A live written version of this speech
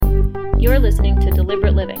You're listening to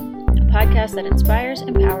Deliberate Living, a podcast that inspires,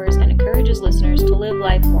 empowers, and encourages listeners to live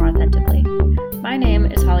life more authentically. My name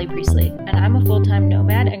is Holly Priestley, and I'm a full-time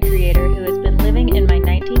nomad and creator who has been living in my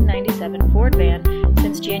 1997 Ford van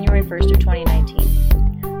since January 1st of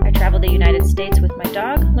 2019. I travel the United States with my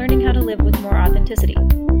dog, learning how to live with more authenticity.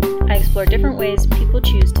 I explore different ways people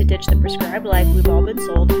choose to ditch the prescribed life we've all been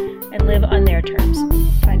sold and live on their terms,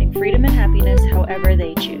 finding freedom and happiness however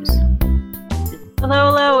they choose.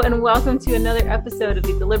 Hello, and welcome to another episode of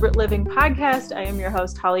the Deliberate Living Podcast. I am your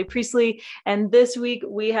host, Holly Priestley, and this week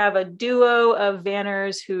we have a duo of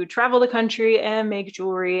vanners who travel the country and make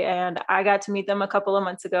jewelry, and I got to meet them a couple of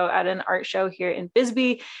months ago at an art show here in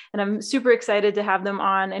Bisbee, and I'm super excited to have them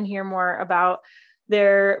on and hear more about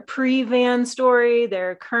their pre-van story,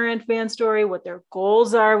 their current van story, what their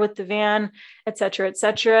goals are with the van, et cetera, et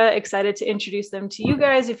cetera. Excited to introduce them to you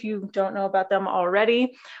guys if you don't know about them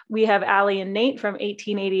already. We have Allie and Nate from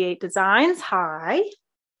 1888 Designs. Hi.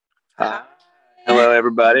 Hi. Hello,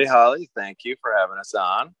 everybody. Holly, thank you for having us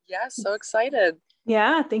on. Yeah, so excited.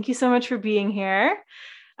 Yeah, thank you so much for being here.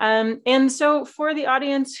 And so for the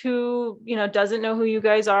audience who, doesn't know who you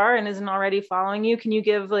guys are and isn't already following you, can you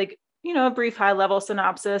give a brief high-level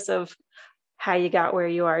synopsis of how you got where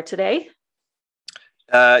you are today?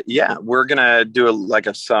 Yeah, we're going to do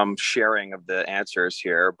some sharing of the answers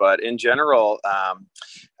here. But in general,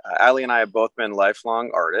 Allie and I have both been lifelong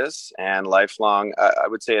artists and lifelong, I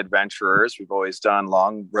would say, adventurers. We've always done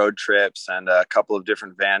long road trips and a couple of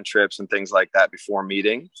different van trips and things like that before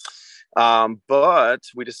meeting. But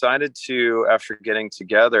we decided to, after getting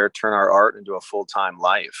together, turn our art into a full-time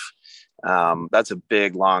life. That's a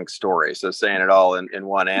big, long story. So saying it all in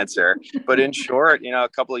one answer, but in short, a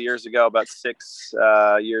couple of years ago, about 6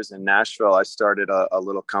 years in Nashville, I started a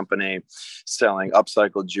little company selling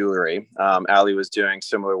upcycled jewelry. Allie was doing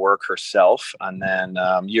similar work herself. And then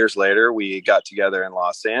years later, we got together in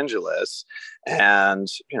Los Angeles and,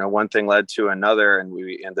 one thing led to another. And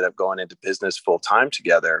we ended up going into business full time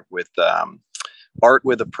together with art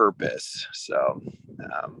with a purpose. So,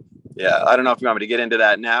 yeah, I don't know if you want me to get into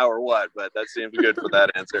that now or what, but that seems good for that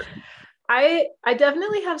answer. I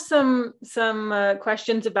definitely have some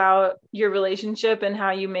questions about your relationship and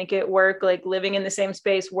how you make it work, like living in the same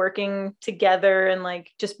space, working together, and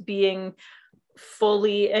just being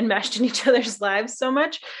fully enmeshed in each other's lives so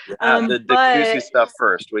much. The juicy stuff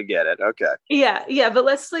first. We get it. Okay. Yeah. But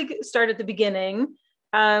let's start at the beginning.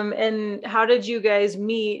 And how did you guys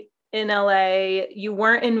meet in LA? You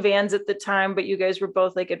weren't in vans at the time, but you guys were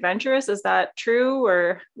both adventurous. Is that true?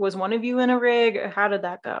 Or was one of you in a rig? Or how did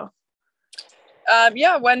that go?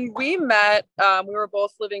 Yeah, when we met, we were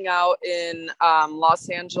both living out in Los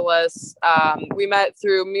Angeles. We met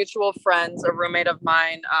through mutual friends. A roommate of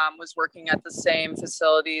mine was working at the same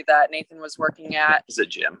facility that Nathan was working at. It was a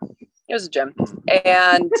gym. It was a gym.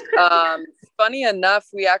 And funny enough,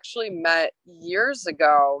 we actually met years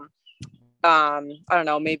ago. I don't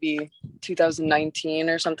know, maybe 2019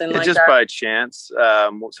 or something like that. Just by chance,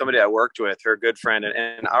 somebody I worked with, her good friend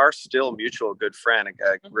and our still mutual good friend,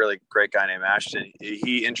 a really great guy named Ashton,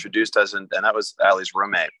 he introduced us, and that was Allie's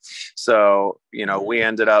roommate. So, we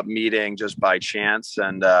ended up meeting just by chance.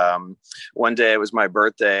 And one day it was my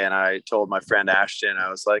birthday, and I told my friend Ashton, I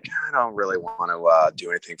was like, I don't really want to do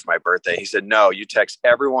anything for my birthday. He said, no, you text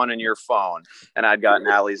everyone in your phone. And I'd gotten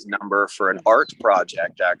Allie's number for an art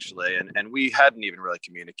project, actually. And we hadn't even really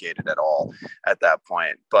communicated at all at that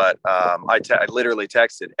point. But I literally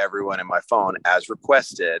texted everyone in my phone as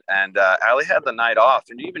requested. And Allie had the night off.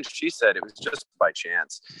 And even she said it was just by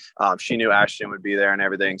chance. She knew Ashton would be there and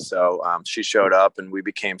everything. So she showed up and we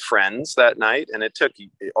became friends that night. And it took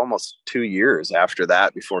almost 2 years after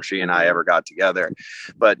that before she and I ever got together.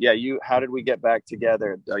 But yeah, how did we get back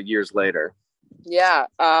together years later? Yeah.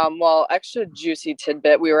 Well, extra juicy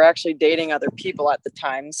tidbit. We were actually dating other people at the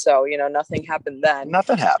time. So, nothing happened then.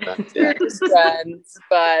 Nothing happened. Yeah. Just friends.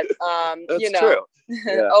 But, That's true.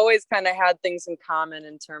 Yeah. Always kind of had things in common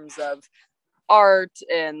in terms of art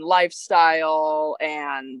and lifestyle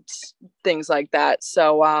and things like that.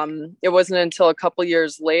 So, it wasn't until a couple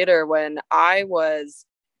years later when I was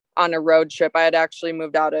on a road trip. I had actually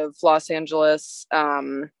moved out of Los Angeles, a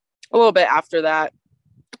little bit after that.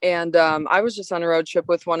 And I was just on a road trip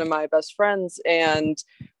with one of my best friends, and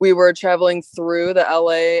we were traveling through the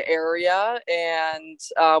LA area, and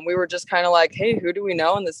we were just kind of like, hey, who do we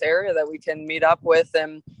know in this area that we can meet up with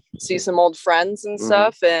and see some old friends and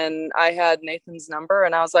stuff? And I had Nathan's number,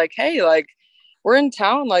 and I was like, hey, we're in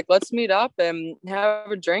town, let's meet up and have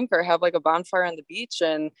a drink or have a bonfire on the beach.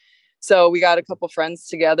 And So we got a couple friends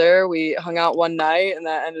together. We hung out one night, and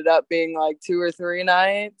that ended up being like 2 or 3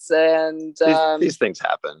 nights. And these things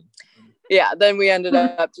happen. yeah, then we ended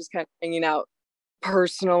up just kind of hanging out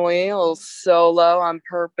personally, a little solo on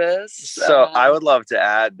purpose. So I would love to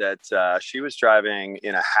add that she was driving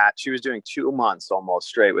in a hatch. She was doing 2 months almost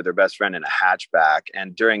straight with her best friend in a hatchback.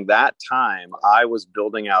 And during that time, I was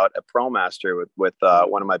building out a ProMaster with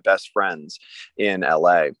one of my best friends in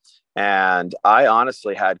LA. And I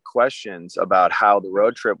honestly had questions about how the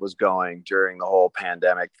road trip was going during the whole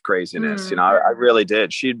pandemic craziness. You know, I really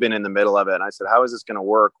did. She'd been in the middle of it. And I said, how is this going to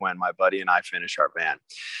work when my buddy and I finish our van?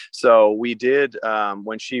 So we did.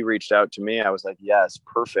 When she reached out to me, I was like, yes,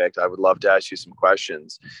 perfect. I would love to ask you some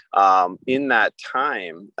questions. In that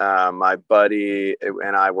time, my buddy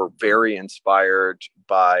and I were very inspired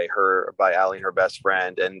by Allie and her best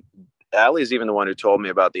friend. And Allie's even the one who told me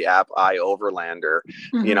about the app iOverlander,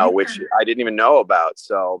 you know, which I didn't even know about.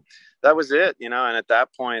 So that was it, you know, and at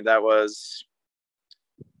that point, that was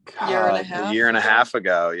a year and a half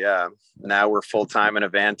ago. Yeah. Now we're full time in a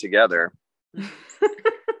van together.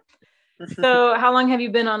 So how long have you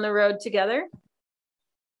been on the road together?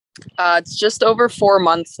 It's just over 4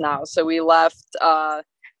 months now. So we left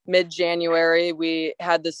mid-January. We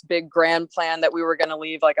had this big grand plan that we were going to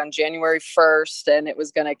leave like on January 1st, and it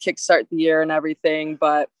was going to kickstart the year and everything,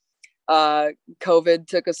 but COVID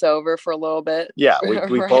took us over for a little bit. Yeah,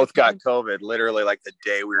 we both got COVID literally like the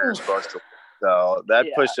day we were supposed to. So that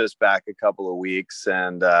pushed us back a couple of weeks,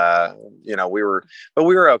 and you know, we were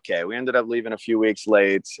okay. We ended up leaving a few weeks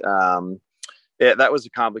late. That was a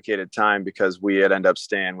complicated time because we had ended up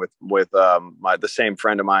staying with the same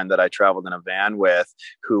friend of mine that I traveled in a van with,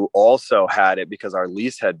 who also had it because our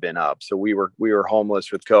lease had been up. So we were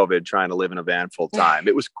homeless with COVID, trying to live in a van full time.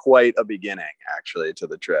 It was quite a beginning, actually, to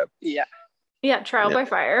the trip. Yeah, trial by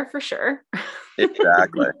fire for sure.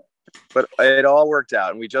 Exactly. But it all worked out,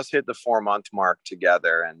 and we just hit the 4-month mark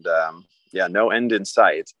together, and no end in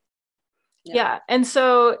sight. Yeah, and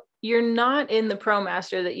so you're not in the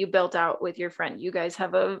ProMaster that you built out with your friend. You guys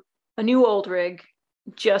have a new old rig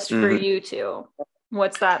just for you two.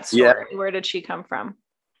 What's that story? Yeah. Where did she come from?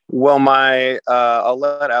 Well, I'll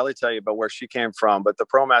let Allie tell you about where she came from, but the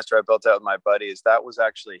ProMaster I built out with my buddies, that was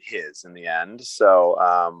actually his in the end.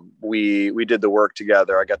 So we did the work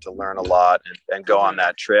together. I got to learn a lot and go on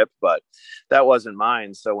that trip, but that wasn't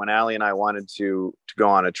mine. So when Allie and I wanted to go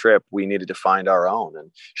on a trip, we needed to find our own,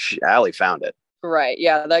 and Allie found it. Right.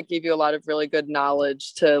 Yeah. That gave you a lot of really good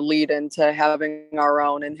knowledge to lead into having our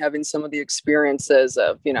own and having some of the experiences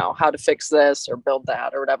of, you know, how to fix this or build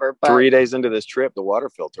that or whatever. But 3 days into this trip, the water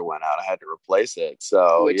filter went out. I had to replace it.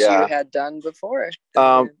 So, which you had done before.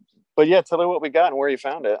 But yeah, tell me what we got and where you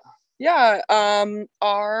found it. Yeah.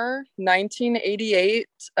 Our 1988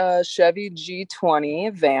 Chevy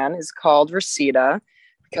G20 van is called Reseda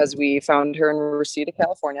because we found her in Reseda,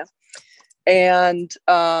 California. And,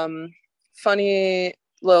 funny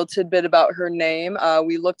little tidbit about her name.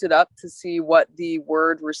 We looked it up to see what the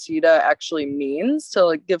word Reseda actually means, to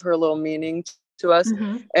like give her a little meaning to us.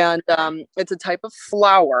 And it's a type of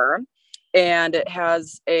flower, and it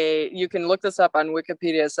has you can look this up on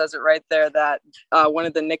Wikipedia. It says it right there that one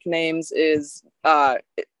of the nicknames is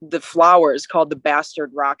the flower is called the Bastard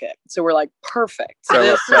Rocket. So we're like, perfect. So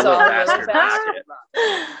this is all Bastard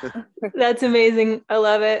Rocket. That's amazing. I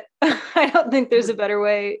love it. I don't think there's a better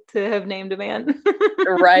way to have named a van.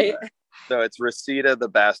 Right. So it's Reseda the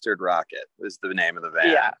Bastard Rocket is the name of the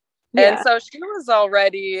van. Yeah. And so she was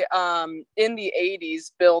already in the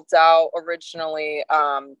 80s built out originally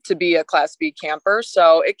to be a Class B camper.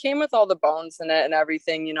 So it came with all the bones in it and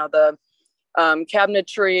everything, you know, the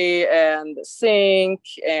cabinetry and the sink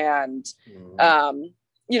and,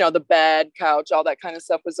 you know, the bed, couch, all that kind of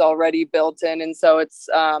stuff was already built in. And so it's,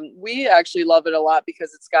 we actually love it a lot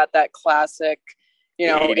because it's got that classic, you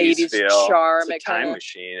know, 80s charm. It's a time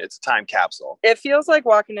machine. It's a time capsule. It feels like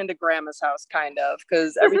walking into grandma's house, kind of,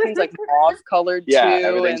 because everything's like mauve colored too. Yeah,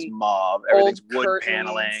 everything's mauve. Everything's wood curtains.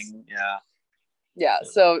 Paneling. Yeah. Yeah,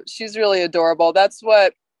 so she's really adorable. That's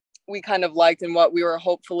what we kind of liked and what we were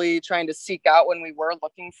hopefully trying to seek out when we were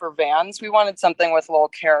looking for vans. We wanted something with a little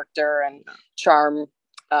character and charm.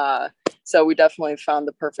 So we definitely found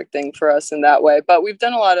the perfect thing for us in that way. But we've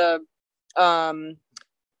done a lot of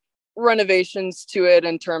renovations to it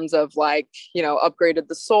in terms of like, you know, upgraded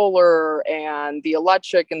the solar and the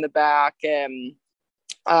electric in the back and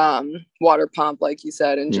water pump, like you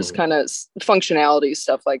said, and just kind of functionality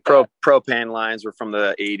stuff like that. Propane lines were from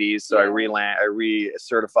the 80s, so I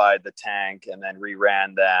recertified the tank and then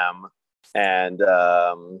reran them, and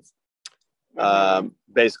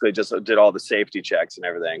basically just did all the safety checks and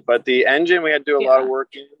everything. But the engine, we had to do a lot of work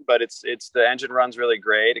in, but it's the engine runs really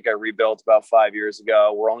great. It got rebuilt about 5 years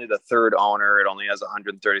ago. We're only the third owner. It only has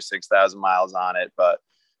 136,000 miles on it, but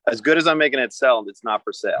as good as I'm making it sound, it's not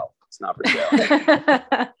for sale. It's not for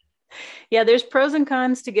sale. Yeah, there's pros and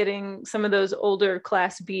cons to getting some of those older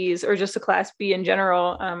Class Bs or just a Class B in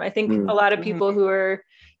general. I think a lot of people who are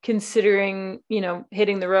considering,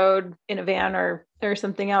 hitting the road in a van or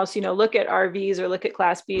something else, look at RVs or look at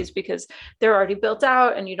Class Bs because they're already built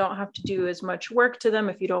out and you don't have to do as much work to them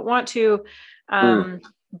if you don't want to.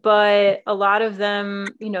 But a lot of them,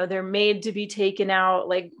 they're made to be taken out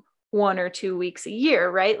like 1 or 2 weeks a year,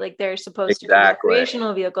 right? Like they're supposed to be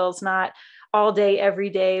recreational vehicles, not all day, every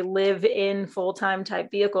day, live in full-time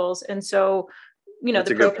type vehicles. And so, the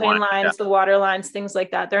propane lines, the water lines, things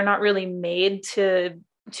like that, they're not really made to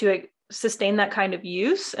sustain that kind of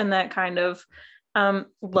use and that kind of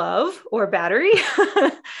love or battery.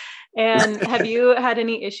 And have you had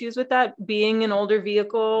any issues with that being an older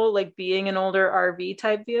vehicle, like being an older RV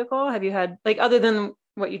type vehicle? Have you had, like, other than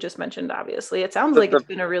what you just mentioned, obviously, it sounds like it's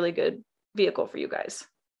been a really good vehicle for you guys.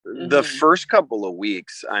 The first couple of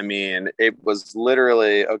weeks, I mean, it was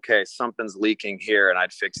literally, okay, something's leaking here and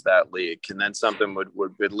I'd fix that leak. And then something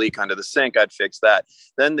would leak under the sink. I'd fix that.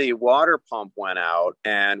 Then the water pump went out.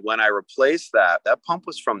 And when I replaced that pump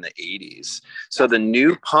was from the 80s. So the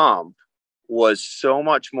new pump was so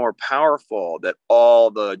much more powerful that all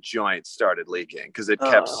the joints started leaking because it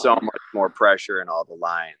kept so much more pressure in all the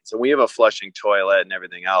lines. And we have a flushing toilet and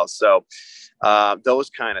everything else. So those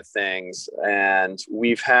kind of things. And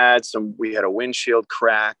we had a windshield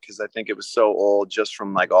crack because I think it was so old just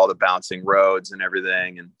from like all the bouncing roads and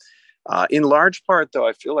everything. And in large part, though,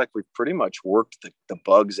 I feel like we've pretty much worked the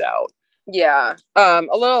bugs out. Yeah. A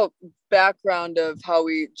little background of how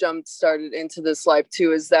we jump started into this life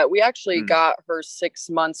too is that we actually got her 6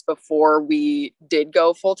 months before we did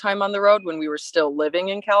go full time on the road when we were still living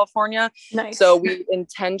in California. Nice. So we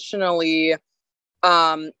intentionally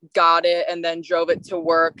got it and then drove it to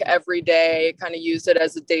work every day, kind of used it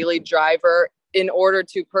as a daily driver in order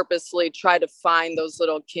to purposely try to find those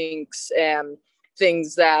little kinks and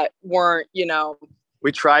things that weren't,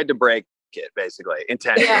 we tried to break it basically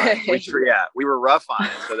intentionally. We were rough on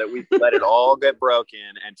it so that we let it all get broken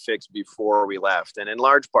and fixed before we left. And in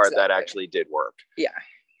large part, that actually did work. Yeah.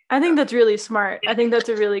 I think that's really smart. I think that's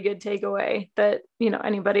a really good takeaway that,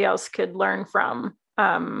 anybody else could learn from.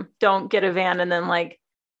 Don't get a van and then like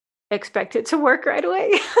expect it to work right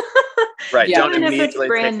away. Right. Yeah. Don't immediately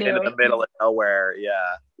take it into the middle of nowhere.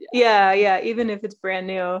 Yeah. Even if it's brand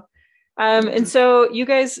new. And so you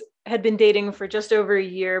guys had been dating for just over a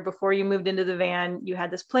year before you moved into the van. You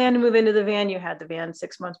had this plan to move into the van. You had the van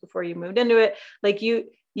 6 months before you moved into it. Like you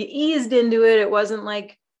eased into it. It wasn't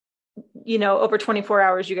like, over 24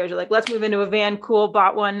 hours, you guys are like, let's move into a van. Cool.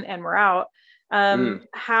 Bought one and we're out.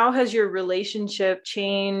 How has your relationship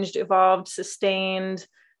changed, evolved, sustained,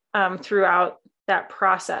 throughout that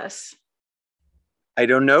process? I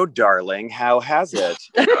don't know, darling. How has it?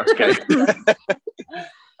 Why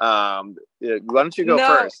don't you go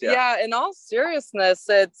first? Yeah. In all seriousness,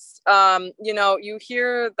 it's, you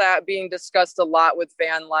hear that being discussed a lot with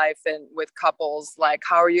van life and with couples, like,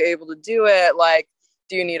 how are you able to do it? Like,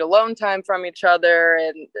 do you need alone time from each other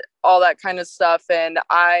and all that kind of stuff? And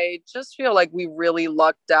I just feel like we really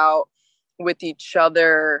lucked out with each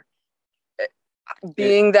other,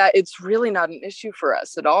 being that it's really not an issue for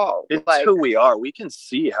us at all. It's like who we are. We can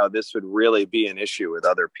see how this would really be an issue with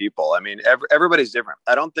other people. I mean, everybody's different.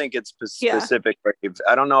 I don't think it's specific.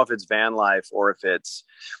 I don't know if it's van life or if it's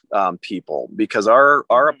people, because our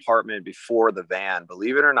apartment before the van,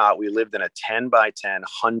 believe it or not, we lived in a 10 by 10,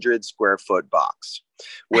 100 square foot box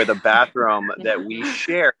with a bathroom that we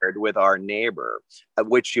shared with our neighbor,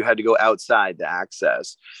 which you had to go outside to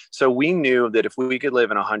access. So we knew that if we could live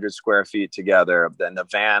in 100 square feet together, then the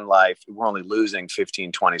van life, we're only losing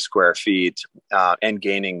 15, 20 square feet and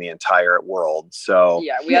gaining the entire world. So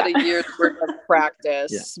yeah, we had a year's worth of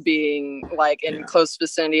practice being like in close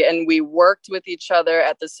vicinity, and we worked with each other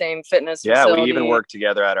at the same fitness facility. We even worked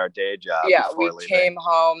together at our day job. Yeah, we came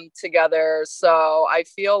home together. So I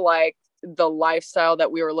feel like the lifestyle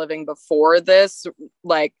that we were living before this,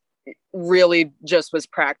 like, really just was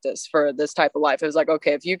practice for this type of life. It was like,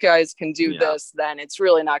 okay, if you guys can do this, then it's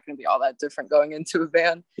really not going to be all that different going into a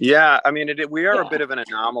van. Yeah. I mean, we are a bit of an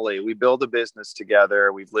anomaly. We build a business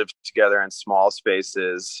together. We've lived together in small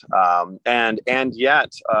spaces. And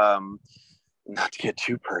yet, not to get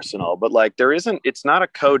too personal, but like it's not a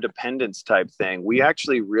codependence type thing. We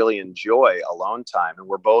actually really enjoy alone time, and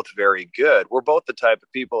we're both very good. We're both the type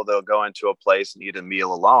of people that'll go into a place and eat a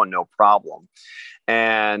meal alone, no problem.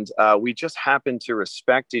 And we just happen to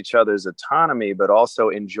respect each other's autonomy, but also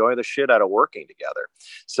enjoy the shit out of working together.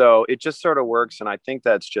 So it just sort of works. And I think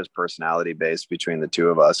that's just personality based between the two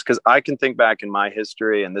of us, because I can think back in my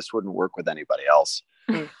history and this wouldn't work with anybody else.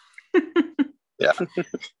 Yeah.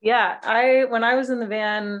 Yeah. When I was in the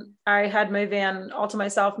van, I had my van all to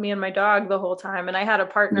myself, me and my dog the whole time. And I had a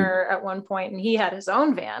partner at one point, and he had his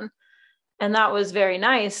own van. And that was very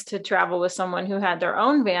nice to travel with someone who had their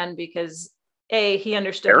own van, because he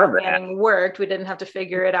understood how vanning worked. We didn't have to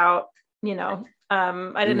figure it out.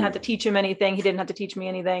 I didn't have to teach him anything. He didn't have to teach me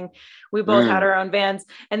anything. We both had our own vans.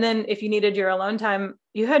 And then if you needed your alone time,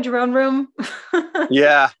 you had your own room.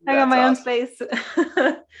 Yeah. I got my own space.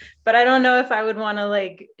 But I don't know if I would want to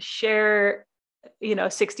like share,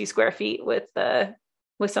 60 square feet with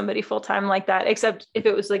somebody full time like that, except if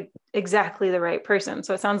it was like exactly the right person.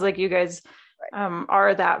 So it sounds like you guys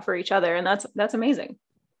are that for each other. And that's amazing.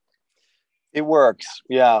 It works.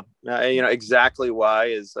 Yeah. Exactly why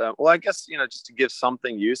is, I guess, just to give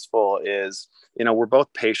something useful is, we're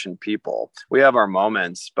both patient people. We have our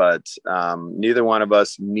moments, but neither one of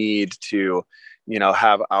us need to,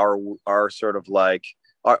 have our sort of like,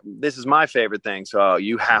 this is my favorite thing, so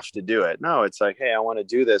you have to do it. No, it's like, hey, I want to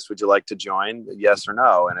do this. Would you like to join? Yes or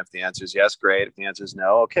no? And if the answer is yes, great. If the answer is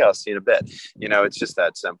no, okay, I'll see you in a bit. It's just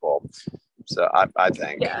that simple. So I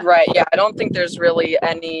think. Yeah. Right. Yeah. I don't think there's really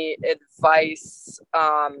any advice.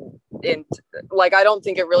 I don't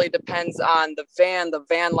think it really depends on the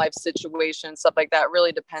van life situation, stuff like that. It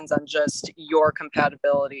really depends on just your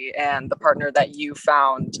compatibility and the partner that you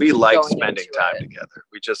found. We like spending time together.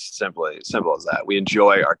 We just simple as that. We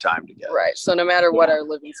enjoy our time together. Right. So no matter what our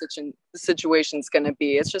living situation is going to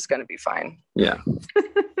be, it's just going to be fine. Yeah.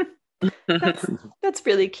 That's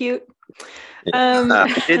really cute.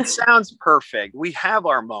 It sounds perfect. We have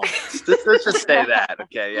our moments. Let's just say that.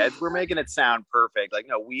 Okay. Yeah, we're making it sound perfect. Like,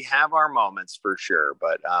 no, we have our moments for sure,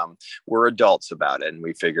 but we're adults about it and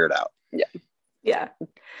we figure it out. Yeah. Yeah.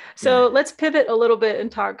 So let's pivot a little bit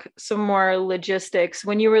and talk some more logistics.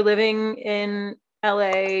 When you were living in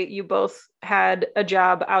LA, you both had a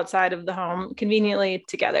job outside of the home, conveniently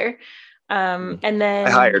together. And then I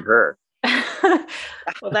hired her.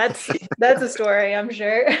 Well, that's a story, I'm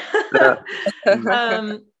sure.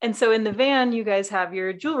 And so in the van, you guys have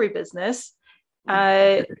your jewelry business.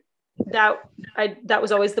 That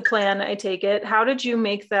was always the plan, I take it. How did you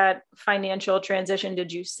make that financial transition?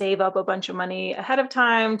 Did you save up a bunch of money ahead of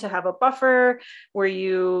time to have a buffer? Were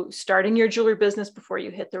you starting your jewelry business before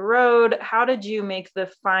you hit the road? How did you make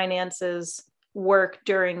the finances work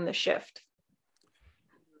during the shift?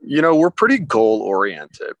 We're pretty goal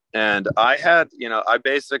oriented. And I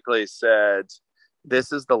basically said,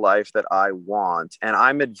 this is the life that I want. And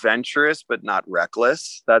I'm adventurous, but not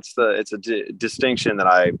reckless. It's a distinction that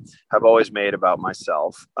I have always made about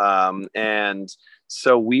myself. And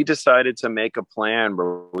so we decided to make a plan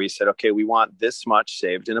where we said, okay, we want this much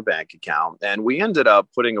saved in a bank account. And we ended up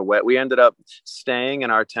staying in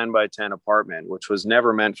our 10 by 10 apartment, which was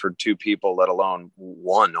never meant for two people, let alone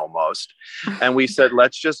one almost. And we said,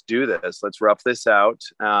 let's just do this. Let's rough this out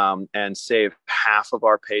and save half of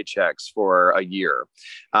our paychecks for a year.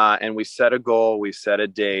 And we set a goal, we set a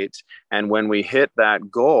date. And when we hit that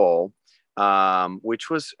goal, which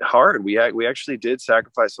was hard. We actually did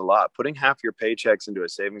sacrifice a lot. Putting half your paychecks into a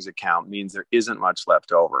savings account means there isn't much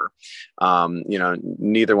left over.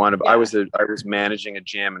 Neither one of I was managing a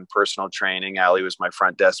gym and personal training. Allie was my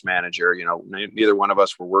front desk manager. Neither one of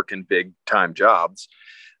us were working big time jobs.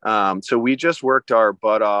 So we just worked our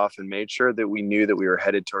butt off and made sure that we knew that we were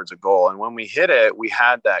headed towards a goal. And when we hit it, we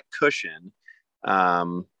had that cushion.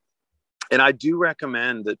 And I do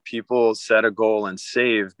recommend that people set a goal and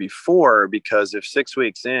save before, because if 6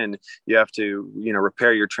 weeks in you have to,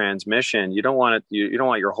 repair your transmission, you don't want it. You don't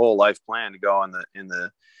want your whole life plan to go in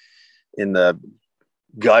the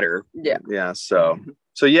gutter. Yeah. Yeah. So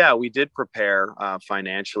yeah, we did prepare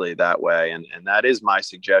financially that way, and that is my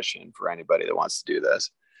suggestion for anybody that wants to do this.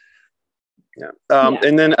 Yeah.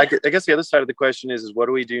 And then I guess the other side of the question is what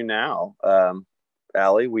do we do now?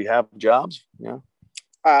 Allie, we have jobs. Yeah.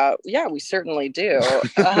 Yeah, we certainly do.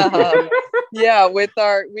 We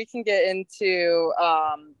can get into,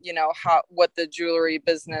 what the jewelry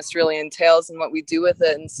business really entails and what we do with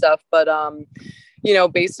it and stuff. But,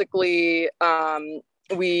 basically,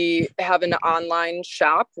 we have an online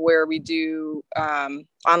shop where we do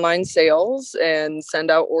online sales and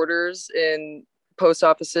send out orders in post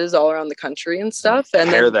offices all around the country and stuff. And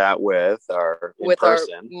pair then that with our our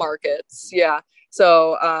markets. Yeah.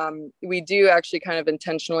 So we do actually kind of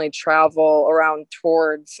intentionally travel around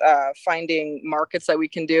towards finding markets that we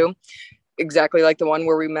can do exactly like the one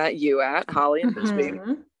where we met you at, Holly and Bisbee.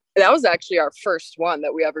 That was actually our first one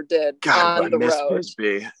that we ever did on the road.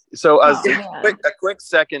 Bisbee. So a quick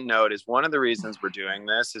second note is one of the reasons we're doing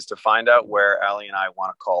this is to find out where Allie and I want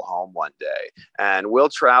to call home one day. And we'll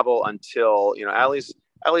travel until,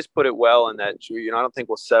 Allie's put it well in that, I don't think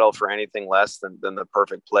we'll settle for anything less than the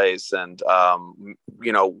perfect place. And,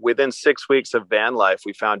 within 6 weeks of van life,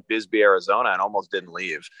 we found Bisbee, Arizona, and almost didn't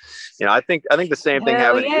leave. I think the same thing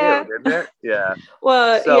happened to you, didn't it? Yeah.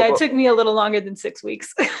 Well, it took me a little longer than 6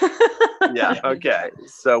 weeks. Yeah. Okay.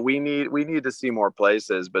 So we need to see more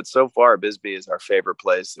places, but so far Bisbee is our favorite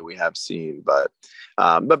place that we have seen. But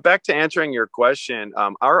back to answering your question,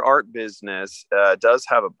 our art business does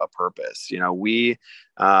have a purpose. We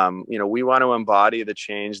want to embody the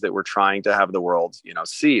change that we're trying to have the world,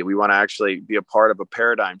 see. We want to actually be a part of a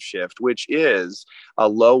paradigm shift, which is a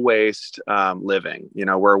low waste living,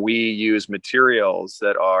 where we use materials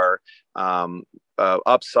that are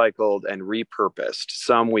upcycled and repurposed.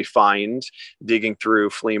 Some we find digging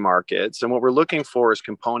through flea markets. And what we're looking for is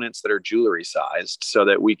components that are jewelry sized so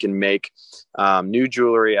that we can make new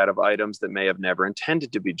jewelry out of items that may have never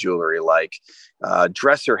intended to be jewelry, like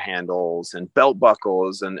dresser handles and belt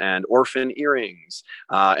buckles and orphan earrings.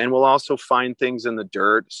 And we'll also find things in the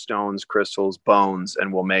dirt, stones, crystals, bones,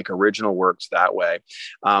 and we'll make original works that way.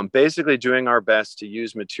 Basically doing our best to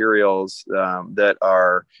use materials that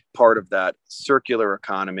are part of that circular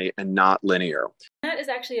economy and not linear. That is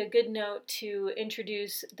actually a good note to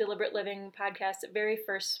introduce Deliberate Living Podcast's very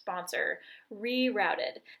first sponsor,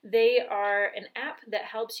 Rerouted. They are an app that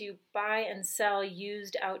helps you buy and sell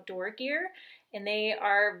used outdoor gear, and they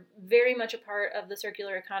are very much a part of the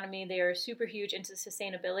circular economy. They are super huge into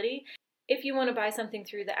sustainability. If you want to buy something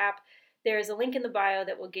through the app, there is a link in the bio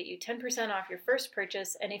that will get you 10% off your first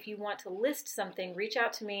purchase. And if you want to list something, reach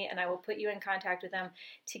out to me and I will put you in contact with them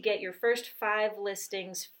to get your first 5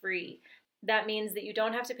 listings free. That means that you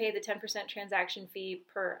don't have to pay the 10% transaction fee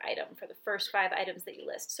per item for the first 5 items that you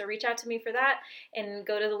list. So reach out to me for that and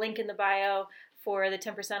go to the link in the bio for the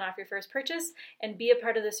 10% off your first purchase and be a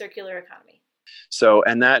part of the circular economy. So,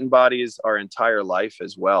 and that embodies our entire life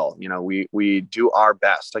as well. We do our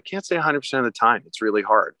best. I can't say 100% of the time. It's really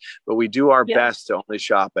hard, but we do our best to only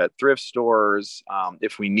shop at thrift stores.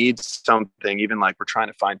 If we need something, even like we're trying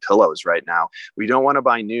to find pillows right now, we don't want to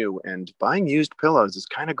buy new, and buying used pillows is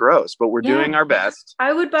kind of gross, but we're doing our best.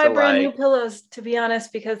 I would buy brand new pillows, to be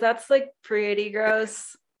honest, because that's like pretty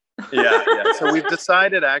gross. Yeah. So we've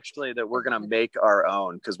decided actually that we're going to make our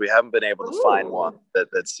own because we haven't been able to find one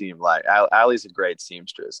that seemed like. Allie's a great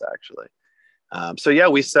seamstress, actually.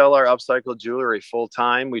 We sell our upcycled jewelry full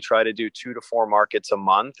time. We try to do 2 to 4 markets a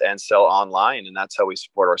month and sell online, and that's how we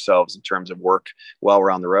support ourselves in terms of work while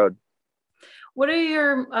we're on the road. What are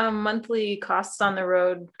your monthly costs on the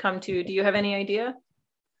road come to? Do you have any idea?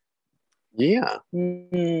 Yeah.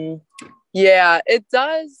 Yeah, it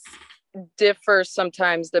does differ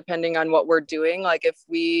sometimes depending on what we're doing. Like if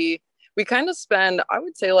we kind of spend, I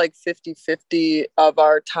would say like 50-50 of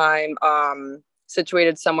our time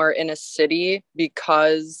situated somewhere in a city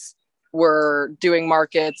because we're doing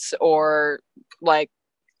markets or like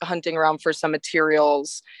hunting around for some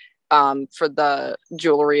materials for the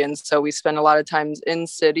jewelry. And so we spend a lot of times in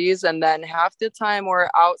cities, and then half the time we're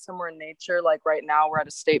out somewhere in nature. Like right now we're at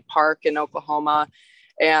a state park in Oklahoma.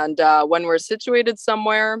 And when we're situated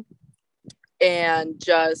somewhere and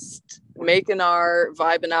just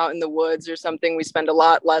vibing out in the woods or something, we spend a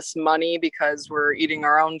lot less money because we're eating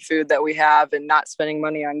our own food that we have and not spending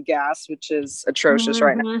money on gas, which is atrocious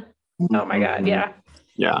right now. Oh my God.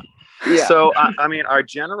 Yeah. So, our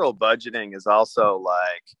general budgeting is also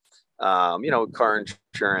like, car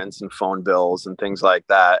insurance and phone bills and things like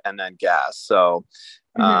that, and then gas. So,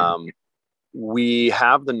 we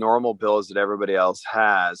have the normal bills that everybody else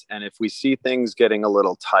has. And if we see things getting a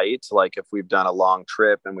little tight, like if we've done a long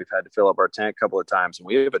trip and we've had to fill up our tank a couple of times, and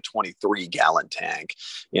we have a 23-gallon tank,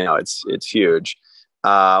 it's huge.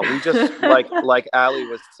 We just like Allie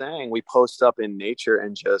was saying, we post up in nature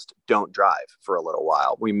and just don't drive for a little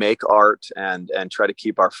while. We make art and try to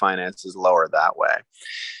keep our finances lower that way.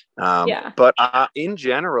 But in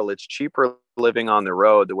general, it's cheaper living on the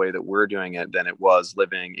road the way that we're doing it than it was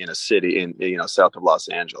living in a city in south of Los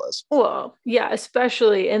Angeles. Well, yeah,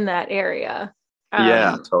 especially in that area.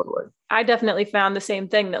 Totally. I definitely found the same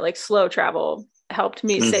thing, that like slow travel helped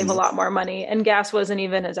me save a lot more money, and gas wasn't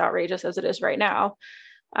even as outrageous as it is right now.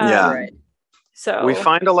 Right. So we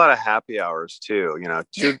find a lot of happy hours too. You know,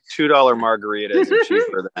 $2 margaritas are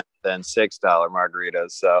cheaper than $6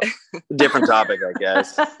 margaritas. So different topic, I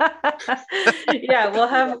guess. Yeah,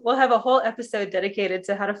 we'll have a whole episode dedicated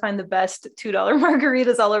to how to find the best $2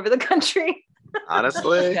 margaritas all over the country.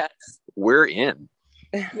 Honestly, Yes. we're in.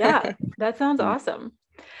 Yeah, that sounds awesome.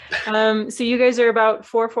 So you guys are about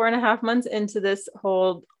 4.5 months into this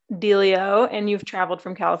whole dealio, and you've traveled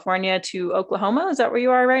from California to Oklahoma. Is that where you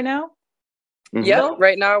are right now? Mhm. Yep.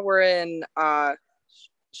 Right now we're in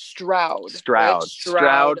Stroud. Stroud. Right?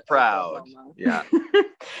 Stroud Proud. Oklahoma. Yeah.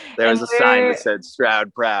 There was a sign that said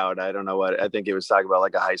Stroud Proud. I don't know what, I think it was talking about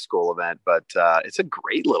like a high school event, but it's a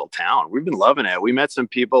great little town. We've been loving it. We met some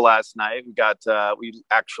people last night. We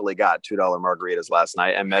actually got $2 margaritas last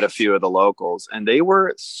night and met a few of the locals, and they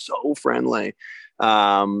were so friendly.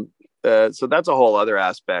 So that's a whole other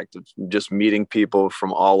aspect of just meeting people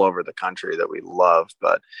from all over the country that we love.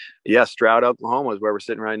 But yeah, Stroud, Oklahoma is where we're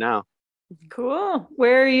sitting right now. Cool.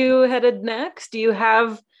 Where are you headed next? Do you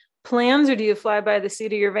have plans, or do you fly by the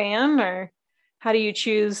seat of your van, or how do you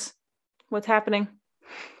choose what's happening?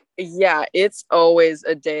 Yeah, it's always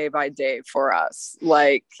a day by day for us.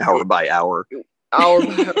 Like hour by hour.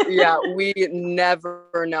 Yeah, we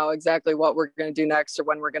never know exactly what we're going to do next or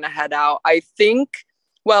when we're going to head out. I think,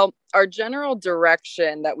 well, our general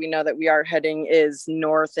direction that we know that we are heading is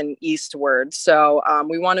north and eastward. So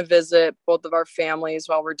we want to visit both of our families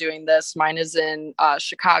while we're doing this. Mine is in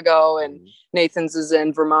Chicago, and Nathan's is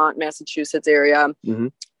in Vermont, Massachusetts area. Mm-hmm.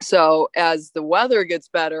 So as the weather gets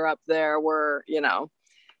better up there, we're,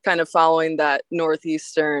 kind of following that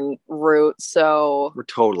northeastern route. So we're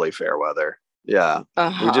totally fair weather. Yeah.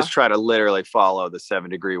 We just try to literally follow the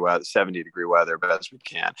 70 degree weather best we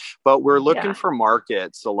can, but we're looking for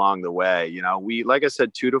markets along the way. We, like I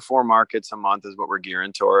said, 2 to 4 markets a month is what we're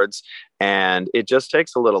gearing towards. And it just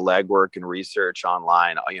takes a little legwork and research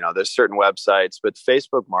online. There's certain websites, but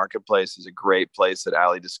Facebook Marketplace is a great place that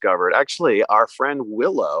Allie discovered. Actually, our friend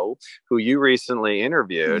Willow, who you recently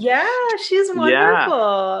interviewed. Yeah, she's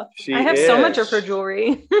wonderful. I have so much of her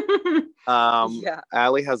jewelry.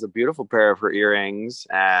 Allie has a beautiful pair of her earrings,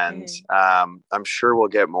 and I'm sure we'll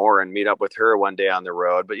get more and meet up with her one day on the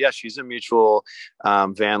road. But yeah, she's a mutual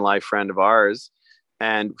van life friend of ours.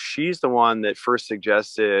 And she's the one that first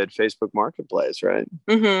suggested Facebook Marketplace, right?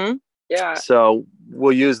 Mm-hmm. Yeah. So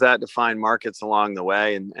we'll use that to find markets along the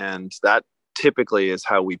way. And that typically is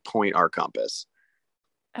how we point our compass.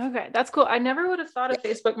 Okay, that's cool. I never would have thought of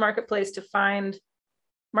Facebook Marketplace to find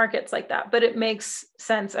markets like that, but it makes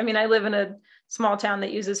sense. I mean, I live in a small town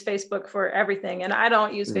that uses Facebook for everything, and I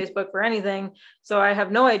don't use Facebook for anything. So I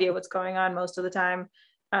have no idea what's going on most of the time.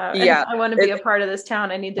 I want to be a part of this town.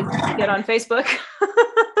 I need to get on Facebook.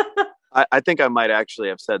 I think I might actually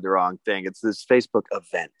have said the wrong thing. It's this Facebook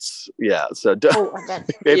events. Yeah. So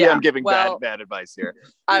maybe I'm giving bad advice here.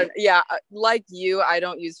 Like you, I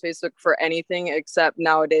don't use Facebook for anything except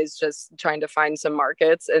nowadays just trying to find some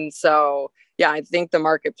markets. And so, I think the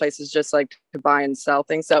marketplace is just like to buy and sell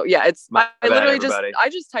things. So I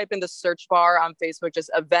just type in the search bar on Facebook,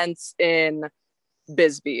 just events in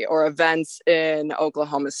Bisbee or events in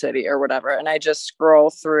Oklahoma City or whatever, and I just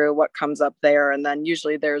scroll through what comes up there, and then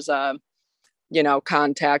usually there's a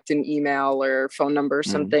contact and email or phone number or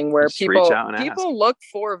something where people look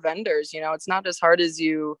for vendors. It's not as hard as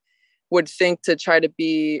you would think to try to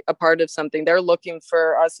be a part of something. They're looking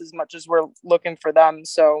for us as much as we're looking for them,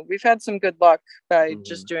 so we've had some good luck by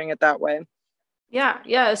just doing it that way.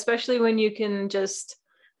 Especially when you can just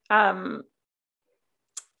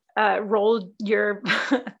roll your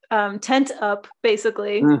tent up,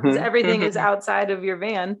 basically, because everything is outside of your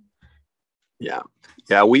van.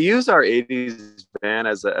 Yeah, we use our 80s van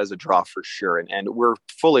as a draw for sure, and we're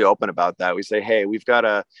fully open about that. We say, hey, we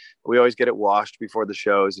always get it washed before the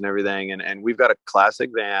shows and everything, and we've got a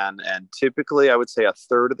classic van, and typically I would say a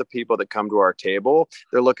third of the people that come to our table,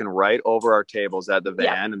 they're looking right over our tables at the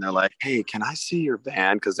van, and they're like, hey, can I see your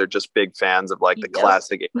van? Because they're just big fans of like the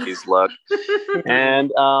classic 80s look.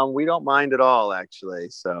 And we don't mind at all, actually.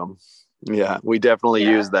 So yeah, we definitely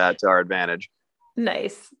use that to our advantage.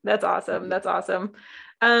 Nice. That's awesome.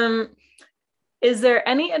 Is there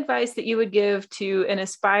any advice that you would give to an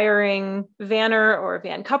aspiring vanner or a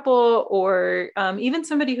van couple, or even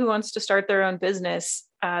somebody who wants to start their own business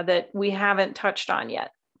that we haven't touched on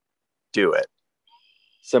yet? Do it.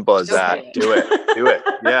 Simple as that. Do it.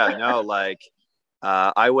 Yeah, no,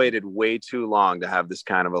 I waited way too long to have this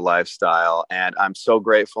kind of a lifestyle, and I'm so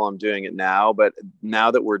grateful I'm doing it now. But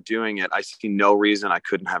now that we're doing it, I see no reason I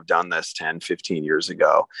couldn't have done this 10, 15 years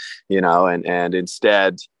ago, and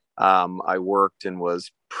instead I worked and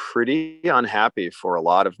was pretty unhappy for a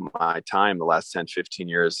lot of my time, the last 10, 15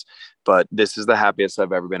 years, but this is the happiest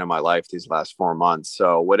I've ever been in my life these last 4 months.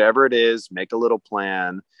 So whatever it is, make a little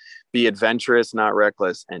plan, be adventurous, not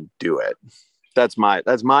reckless, and do it. That's my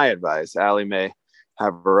advice. Allie may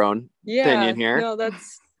have her own opinion here. No,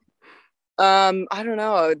 that's, I don't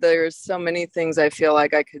know. There's so many things I feel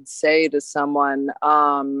like I could say to someone.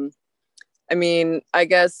 I mean, I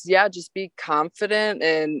guess, just be confident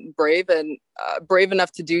and brave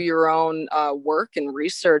enough to do your own work and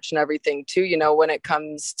research and everything too, when it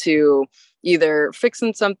comes to either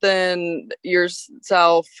fixing something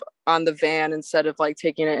yourself on the van instead of like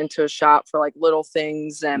taking it into a shop for like little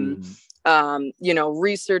things, and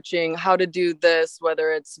researching how to do this,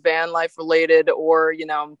 whether it's van life related or,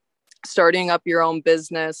 starting up your own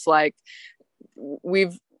business. Like we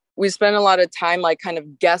spend a lot of time like kind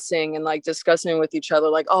of guessing and like discussing with each other,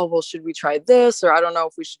 like, oh, well, should we try this? Or I don't know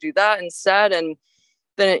if we should do that instead. And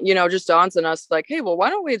then it, just dawns on us like, hey, well, why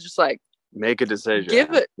don't we just like make a decision?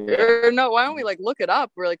 Why don't we like look it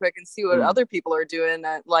up really quick and see what other people are doing?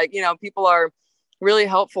 That like, people are really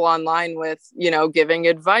helpful online with, giving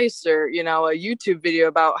advice or, a YouTube video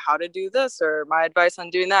about how to do this or my advice on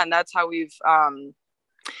doing that. And that's how we've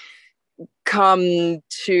come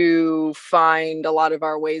to find a lot of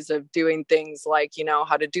our ways of doing things, like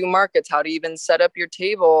how to do markets, how to even set up your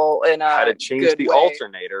table, and how to change the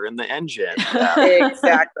alternator in the engine.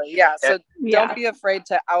 Exactly. So don't be afraid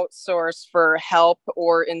to outsource for help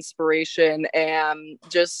or inspiration, and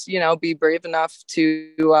just be brave enough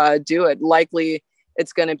to do it. Likely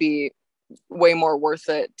it's going to be way more worth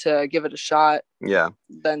it to give it a shot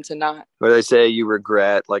than to not. Where they say you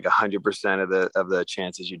regret like 100% of the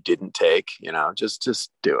chances you didn't take,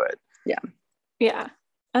 just do it. Yeah.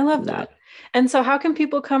 I love that. And so how can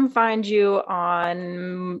people come find you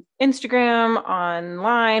on Instagram,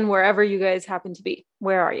 online, wherever you guys happen to be?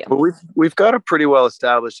 Where are you? Well, we've got a pretty well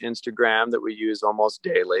established Instagram that we use almost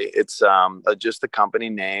daily. It's just the company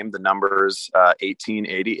name, the numbers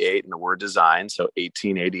 1888 and the word design. So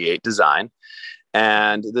 1888 design.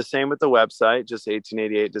 And the same with the website, just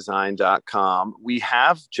 1888design.com. We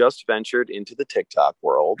have just ventured into the TikTok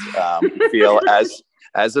world. We feel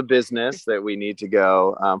as a business that we need to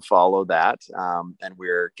go follow that. And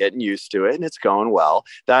we're getting used to it, and it's going well.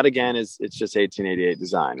 That again it's just 1888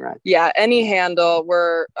 design, right? Yeah. Any handle.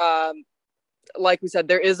 We're, like we said,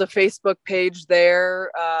 there is a Facebook page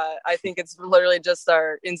there. I think it's literally just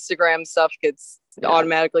our Instagram stuff gets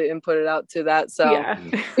automatically inputted out to that. So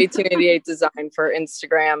 1888 design for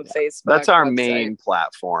Instagram, Facebook. That's our website. Main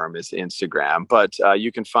platform is Instagram, but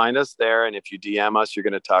you can find us there. And if you DM us, you're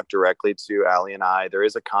going to talk directly to Allie and I. There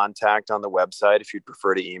is a contact on the website if you'd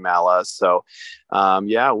prefer to email us. So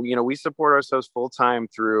we support ourselves full time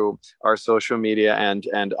through our social media and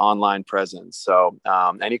online presence. So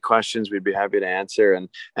any questions we'd be happy to answer. And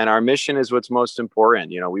our mission is what's most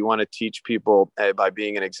important. We want to teach people by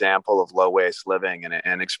being an example of low waste living,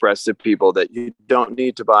 and express to people that you don't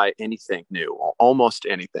need to buy anything new, almost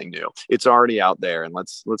anything new. It's already out there, and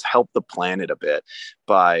let's help the planet a bit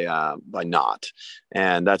by not.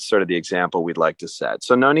 And that's sort of the example we'd like to set.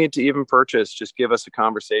 So no need to even purchase, just give us a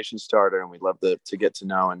conversation starter, and we'd love to get to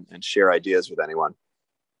know and share ideas with anyone.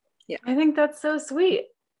 Yeah, I think that's so sweet.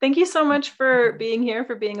 Thank you so much for being here,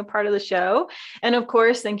 for being a part of the show. And of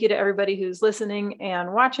course, thank you to everybody who's listening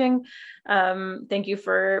and watching. Thank you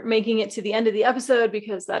for making it to the end of the episode,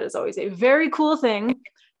 because that is always a very cool thing.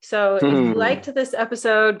 So if you liked this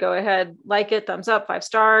episode, go ahead, like it, thumbs up, 5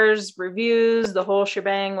 stars, reviews, the whole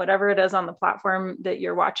shebang, whatever it is on the platform that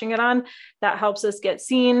you're watching it on. That helps us get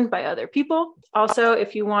seen by other people. Also,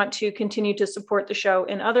 if you want to continue to support the show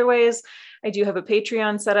in other ways, I do have a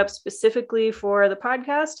Patreon set up specifically for the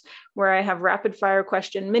podcast, where I have rapid fire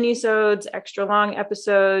question minisodes, extra long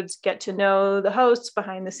episodes, get to know the hosts,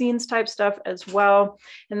 behind the scenes type stuff as well.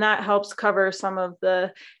 And that helps cover some of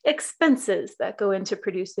the expenses that go into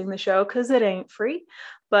producing the show, because it ain't free.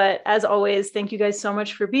 But as always, thank you guys so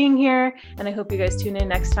much for being here. And I hope you guys tune in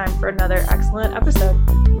next time for another excellent episode.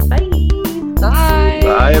 Bye. Bye.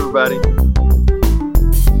 Bye, everybody.